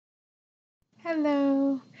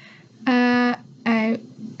Hello. I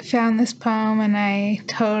found this poem and I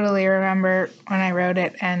totally remember when I wrote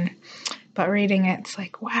it, but reading it, it's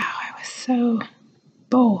like, wow, I was so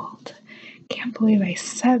bold. Can't believe I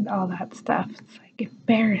said all that stuff. It's like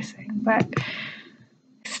embarrassing, but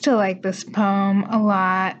I still like this poem a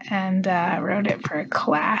lot, and wrote it for a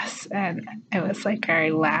class, and it was like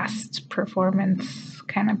our last performance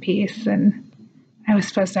kind of piece, and I was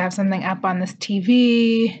supposed to have something up on this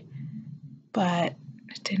TV, but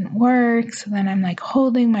it didn't work. So then I'm like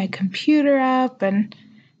holding my computer up, and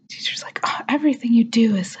the teacher's like, oh, everything you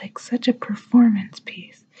do is like such a performance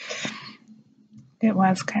piece. It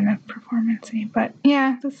was kind of performance-y, but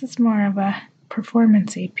yeah, this is more of a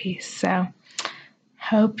performance-y piece. So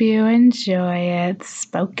hope you enjoy it.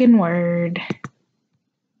 Spoken word.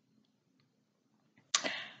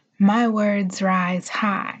 My words rise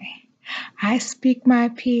high. I speak my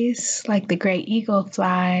peace like the great eagle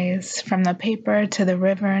flies from the paper to the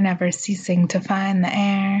river, never ceasing to find the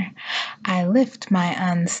air. I lift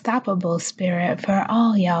my unstoppable spirit for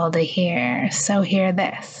all y'all to hear, so hear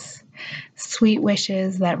this. Sweet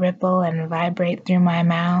wishes that ripple and vibrate through my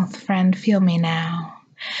mouth, friend, feel me now.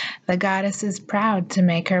 The goddess is proud to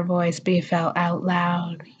make her voice be felt out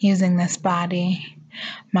loud, using this body.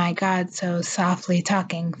 My God so softly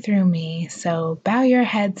talking through me, so bow your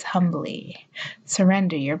heads humbly,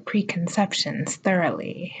 surrender your preconceptions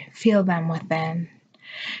thoroughly, feel them within,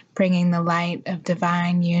 bringing the light of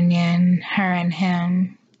divine union, her and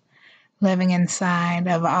him, living inside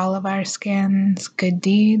of all of our skins, good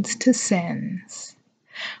deeds to sins.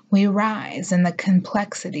 We rise in the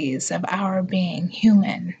complexities of our being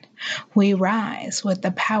human. We rise with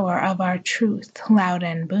the power of our truth, loud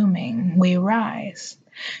and booming. We rise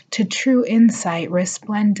to true insight,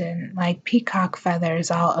 resplendent like peacock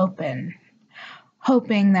feathers all open,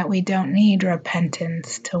 hoping that we don't need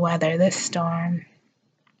repentance to weather this storm.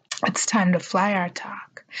 It's time to fly our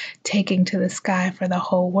talk, taking to the sky for the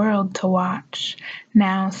whole world to watch,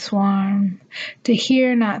 now swarm, to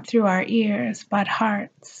hear not through our ears but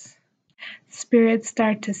hearts. Spirits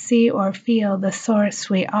start to see or feel the source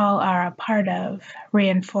we all are a part of,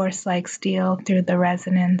 reinforced like steel through the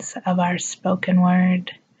resonance of our spoken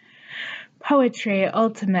word. Poetry,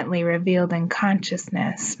 ultimately revealed in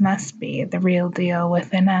consciousness, must be the real deal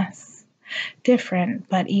within us. Different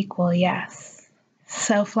but equal, yes.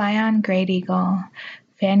 So fly on, great eagle.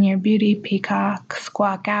 Fan your beauty, peacock.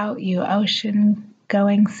 Squawk out, you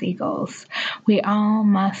ocean-going seagulls. We all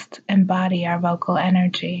must embody our vocal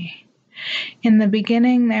energy. In the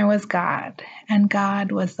beginning there was God, and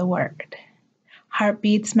God was the Word.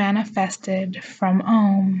 Heartbeats manifested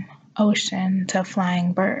from ocean to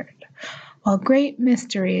flying bird, while great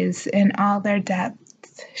mysteries in all their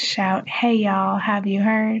depths shout, hey y'all, have you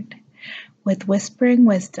heard? With whispering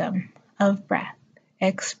wisdom of breath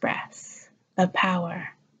express the power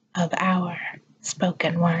of our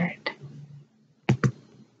spoken word.